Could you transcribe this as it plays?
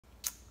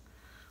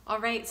All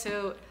right,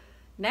 so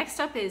next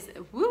up is,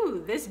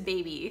 woo, this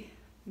baby.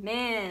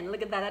 Man,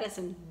 look at that. That is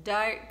some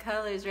dark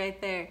colors right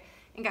there.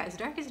 And guys,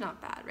 dark is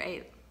not bad,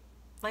 right?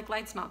 Like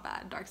light's not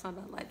bad, dark's not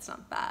bad, light's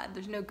not bad.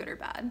 There's no good or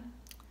bad.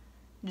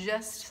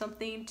 Just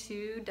something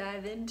to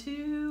dive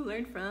into,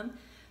 learn from.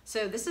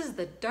 So this is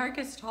the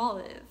darkest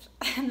olive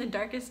and the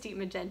darkest deep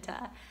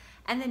magenta.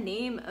 And the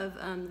name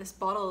of this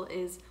bottle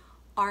is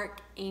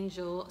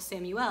Archangel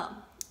Samuel.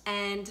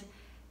 And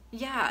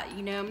yeah,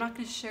 you know, I'm not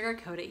gonna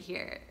sugarcoat it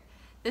here.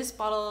 This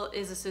bottle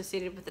is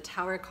associated with the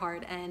Tower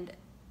card, and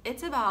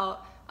it's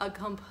about a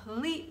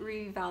complete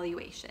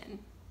reevaluation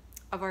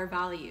of our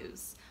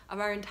values,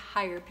 of our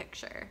entire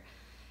picture.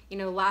 You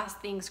know, last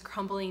things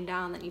crumbling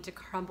down that need to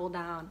crumble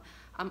down.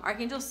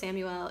 Archangel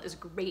Samuel is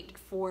great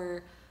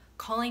for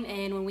calling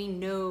in when we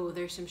know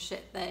there's some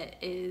shit that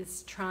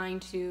is trying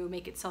to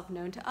make itself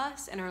known to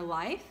us in our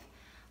life,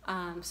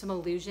 some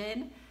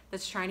illusion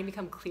that's trying to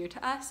become clear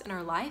to us in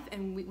our life,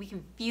 and we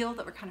can feel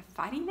that we're kind of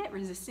fighting it,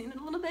 resisting it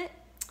a little bit.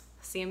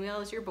 Samuel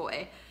is your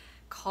boy.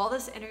 Call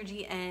this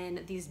energy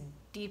in, these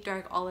deep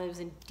dark olives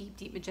and deep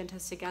deep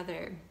magentas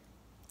together,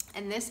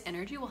 and this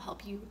energy will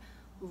help you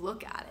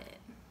look at it.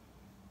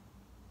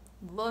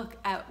 Look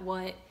at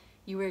what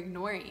you were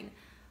ignoring.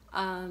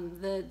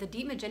 The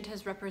deep magenta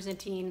is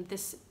representing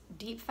this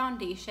deep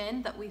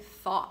foundation that we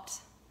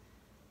thought,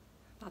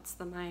 that's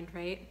the mind,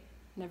 right?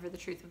 Never the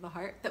truth of the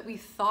heart, that we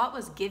thought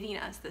was giving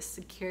us this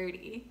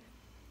security.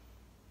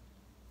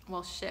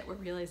 Well, shit, we're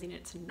realizing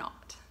it's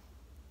not.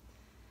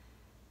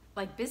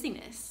 Like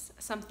busyness,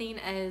 something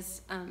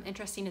as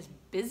interesting as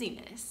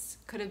busyness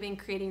could have been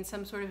creating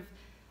some sort of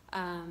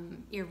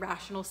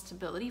irrational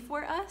stability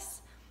for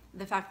us.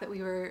 The fact that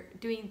we were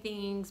doing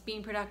things,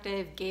 being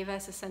productive, gave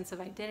us a sense of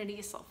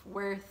identity,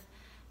 self-worth,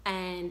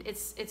 and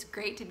it's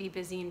great to be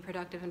busy and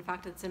productive. In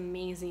fact, it's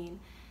amazing.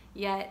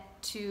 Yet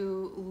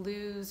to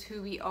lose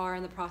who we are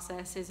in the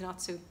process is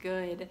not so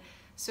good.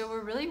 So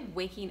we're really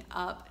waking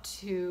up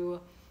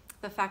to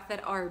the fact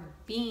that our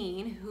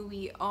being, who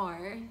we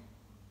are,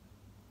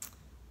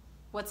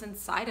 what's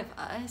inside of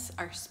us,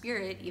 our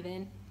spirit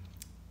even,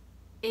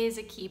 is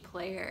a key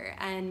player,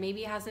 and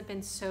maybe hasn't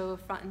been so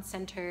front and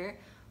center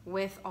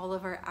with all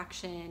of our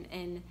action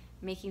and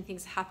making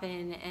things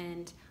happen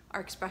and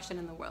our expression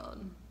in the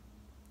world.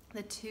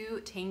 The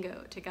two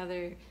tango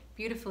together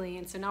beautifully,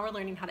 and so now we're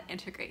learning how to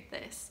integrate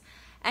this.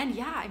 And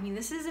yeah, I mean,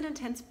 this is an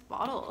intense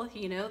bottle,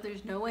 you know,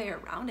 there's no way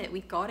around it.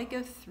 We gotta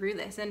go through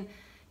this. And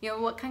you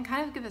know, what can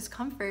kind of give us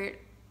comfort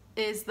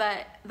is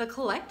that the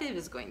collective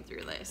is going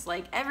through this.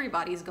 Like,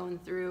 everybody's going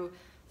through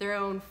their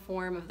own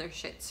form of their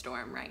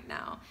shitstorm right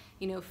now.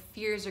 You know,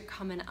 fears are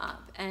coming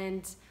up,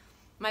 and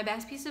my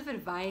best piece of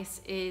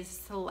advice is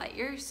to let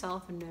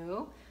yourself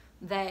know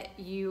that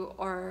you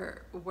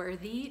are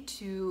worthy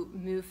to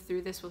move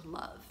through this with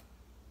love.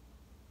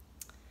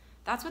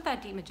 That's what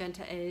that deep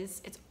magenta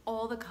is. It's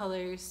all the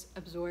colors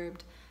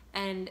absorbed,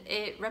 and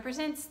it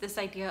represents this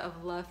idea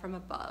of love from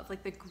above,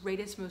 like the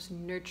greatest, most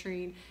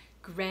nurturing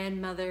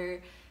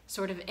grandmother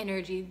sort of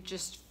energy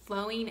just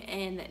flowing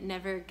in that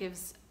never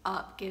gives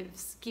up,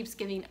 keeps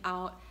giving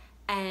out.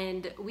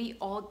 And we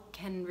all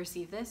can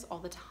receive this all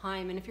the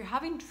time. And if you're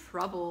having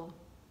trouble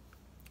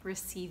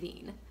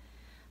receiving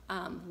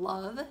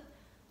love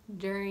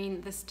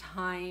during this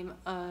time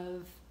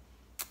of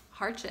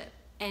hardship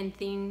and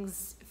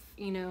things,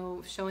 you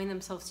know, showing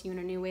themselves to you in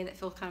a new way that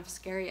feels kind of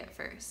scary at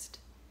first,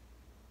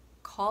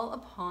 call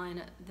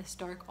upon this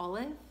dark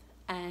olive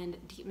and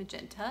deep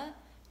magenta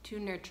to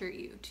nurture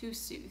you, to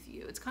soothe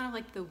you. It's kind of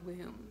like the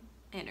womb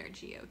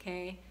energy,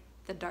 okay?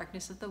 The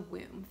darkness of the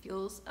womb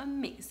feels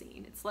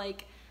amazing. It's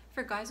like,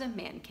 for guys, a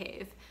man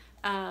cave.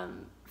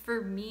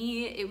 For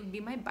me, it would be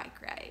my bike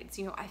rides.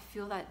 You know, I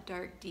feel that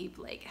dark, deep,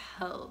 like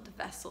held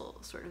vessel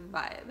sort of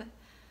vibe.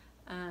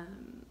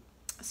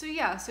 So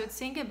yeah, so it's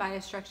saying goodbye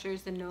to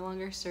structures that no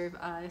longer serve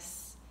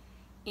us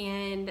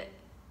and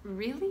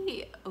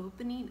really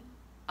opening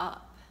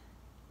up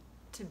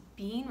to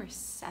being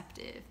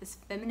receptive, this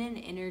feminine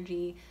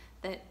energy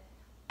that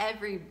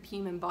every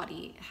human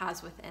body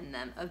has within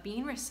them, of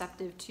being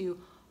receptive to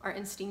our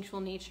instinctual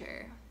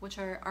nature, which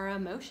are our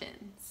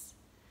emotions.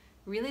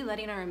 Really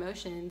letting our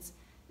emotions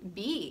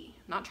be,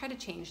 not try to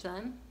change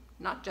them,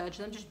 not judge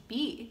them, just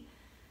be.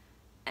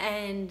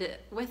 And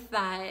with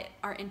that,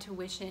 our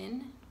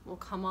intuition will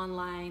come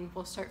online.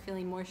 We'll start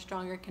feeling more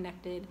stronger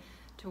connected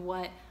to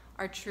what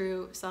our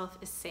true self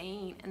is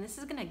saying, and this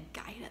is gonna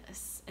guide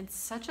us in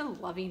such a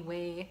loving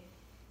way,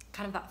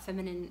 kind of that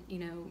feminine, you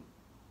know,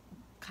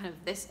 kind of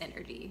this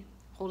energy,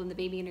 holding the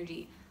baby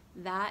energy.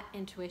 That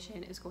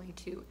intuition is going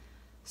to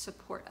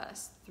support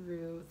us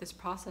through this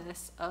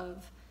process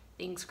of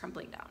things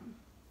crumbling down.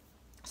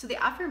 So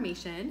the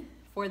affirmation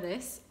for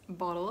this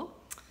bottle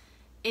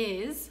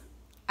is,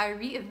 I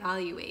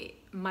reevaluate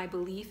my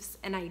beliefs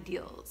and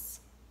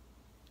ideals.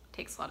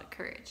 Takes a lot of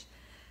courage.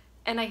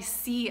 And I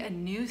see a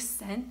new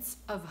sense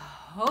of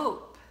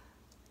hope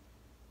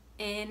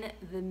in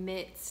the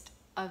midst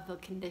of the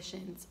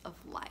conditions of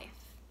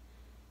life.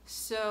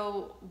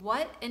 So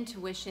what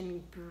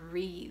intuition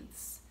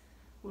breathes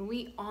When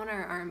we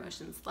honor our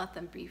emotions, let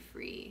them be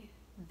free,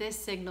 this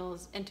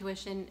signals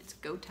intuition, it's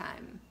go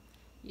time.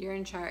 You're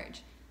in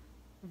charge.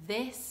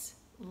 This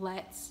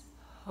lets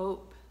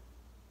hope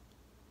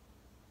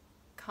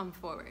come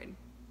forward.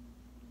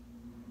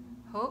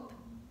 Hope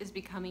is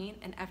becoming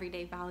an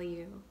everyday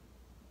value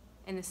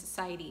in the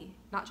society,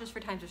 not just for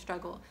times of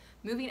struggle.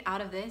 Moving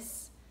out of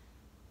this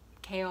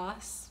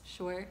chaos,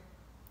 sure,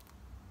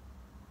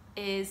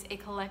 is a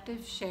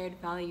collective shared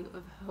value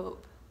of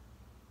hope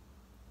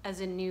as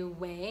a new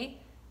way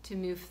to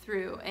move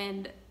through.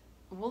 And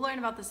we'll learn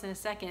about this in a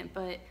second,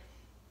 but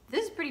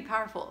this is pretty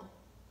powerful.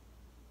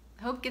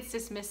 Hope gets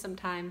dismissed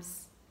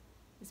sometimes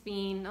as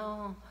being,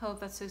 oh, hope,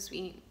 that's so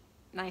sweet,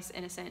 nice,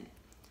 innocent.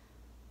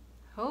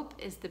 Hope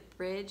is the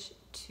bridge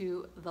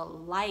to the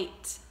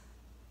light,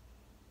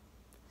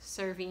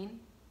 serving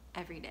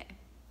every day.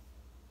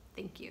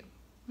 Thank you.